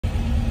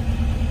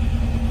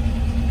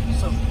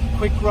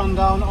quick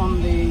rundown on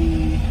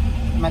the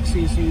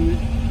Maxi ECU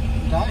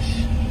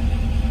dash.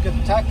 Get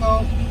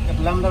tacho, get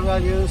lambda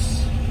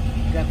values,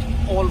 get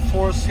all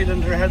 4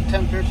 cylinder head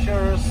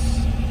temperatures,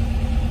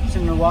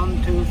 cylinder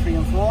 1, 2, 3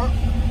 and 4.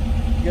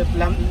 Get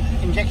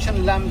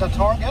injection lambda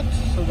target,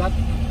 so that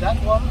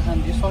one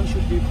and this one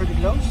should be pretty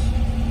close.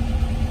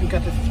 You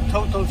get the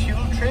total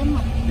fuel trim.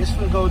 This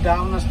will go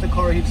down as the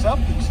car heats up.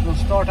 It will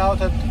start out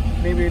at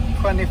maybe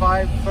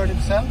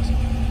 25–30%.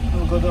 It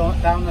will go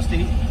down as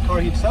the car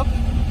heats up.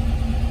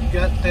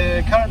 Get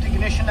the current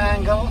ignition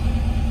angle.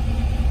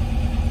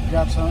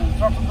 Got some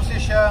throttle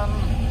position,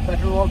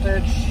 battery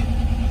voltage,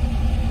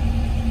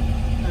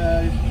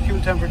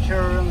 fuel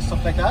temperature and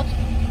stuff like that.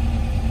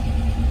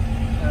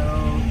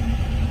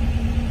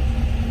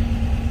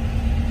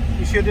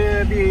 You should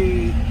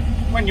be,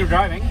 when you're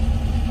driving,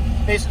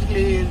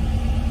 basically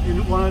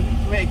you want to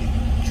make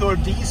sure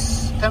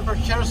these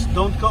temperatures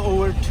don't go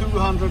over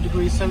 200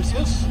 degrees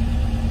Celsius.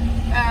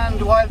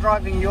 And while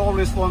driving you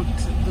always want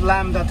the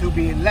lambda to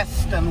be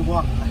less than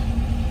 1.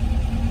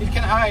 It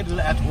can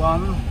idle at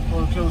 1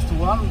 or close to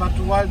 1, but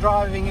while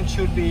driving it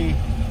should be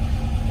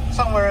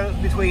somewhere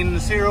between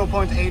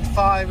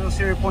 0.85 and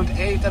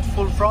 0.8 at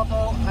full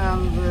throttle,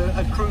 and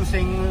at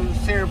cruising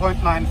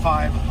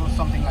 0.95 or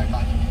something like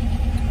that.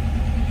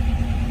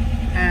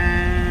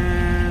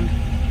 And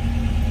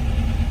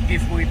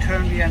if we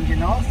turn the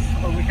engine off,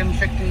 we can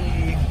check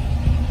the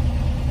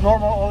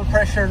normal oil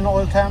pressure and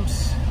oil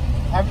temps.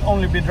 I've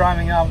only been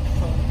driving out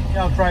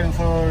driving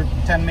for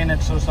 10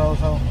 minutes or so,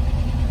 so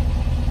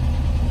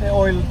the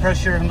oil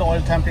pressure and the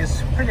oil temp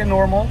is pretty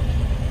normal.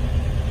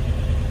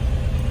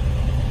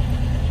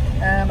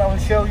 And I will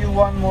show you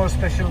one more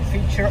special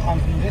feature on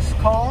this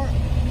car,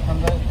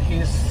 and that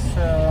is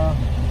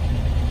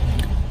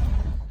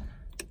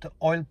the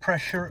oil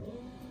pressure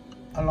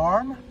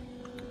alarm.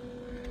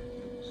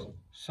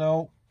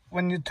 So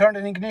when you turn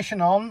the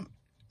ignition on,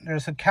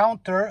 there's a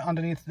counter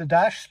underneath the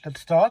dash that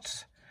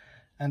starts,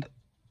 and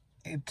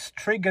it's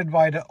triggered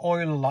by the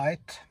oil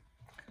light.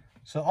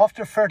 So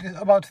after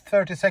about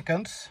 30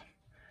 seconds,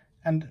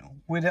 and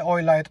with the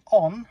oil light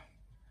on,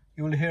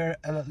 you will hear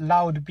a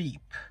loud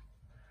beep.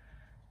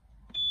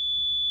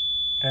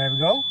 There we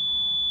go.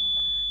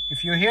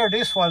 If you hear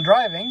this while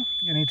driving,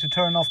 you need to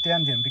turn off the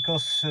engine,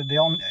 because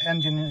the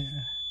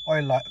engine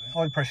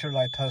oil pressure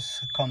light has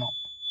gone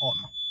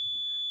on.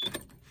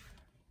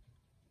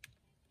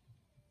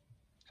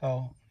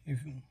 So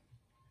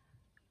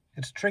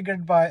it's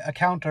triggered by a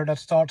counter that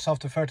starts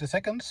after 30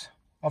 seconds.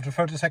 After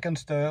 30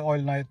 seconds the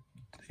oil light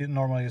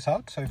normally is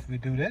out. So if we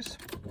do this,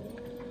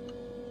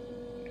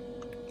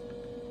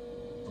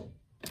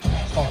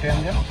 start the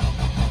engine.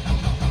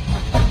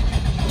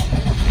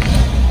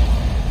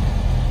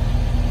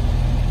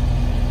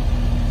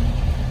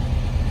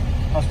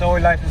 Once the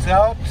oil light is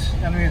out,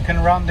 then we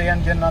can run the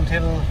engine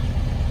until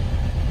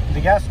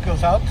the gas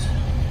goes out,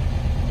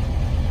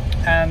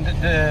 and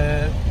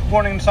the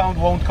warning sound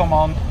won't come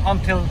on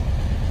until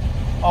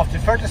after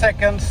 30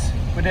 seconds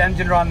with the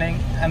engine running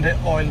and the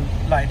oil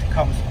light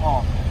comes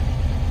on.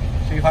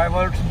 So if I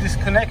were to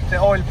disconnect the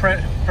oil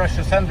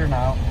pressure sender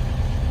now,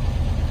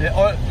 the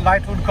oil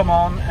light would come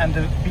on and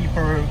the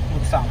beeper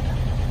would sound.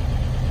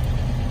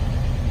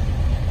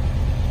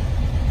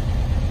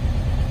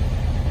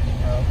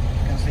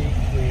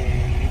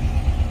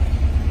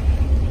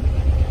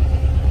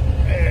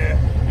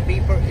 The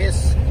beeper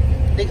is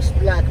this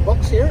black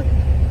box here,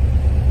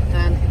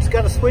 and it's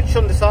got a switch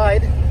on the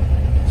side,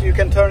 so you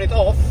can turn it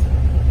off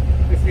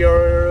if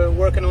you're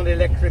working on the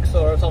electrics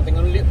or something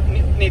and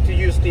need to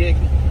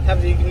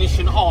have the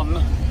ignition on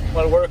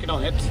while working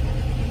on it.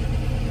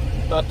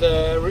 But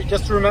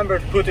just remember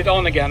to put it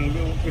on again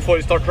before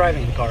you start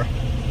driving the car.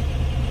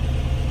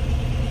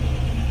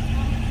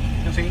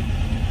 You can see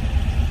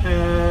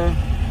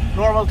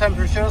normal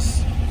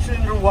temperatures.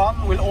 Cylinder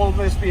 1 will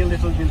always be a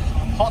little bit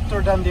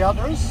hotter than the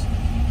others,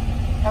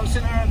 and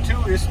cylinder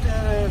 2 is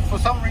for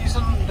some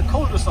reason the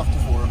coldest of the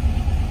 4.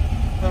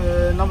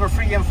 Number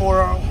 3 and 4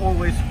 are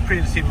always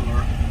pretty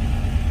similar.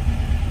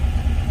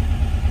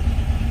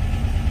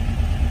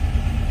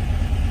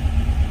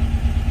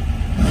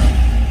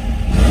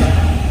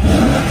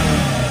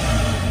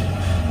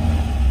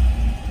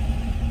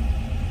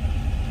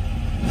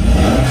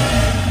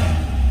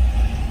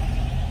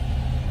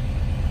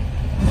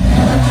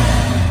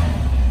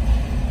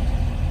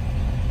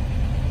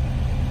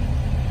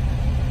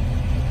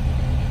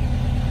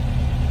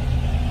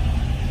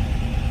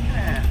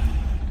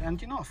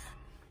 Engine off.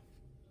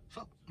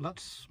 So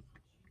that's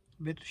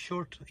a bit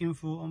short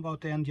info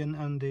about the engine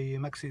and the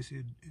Maxi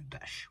ECU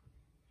dash.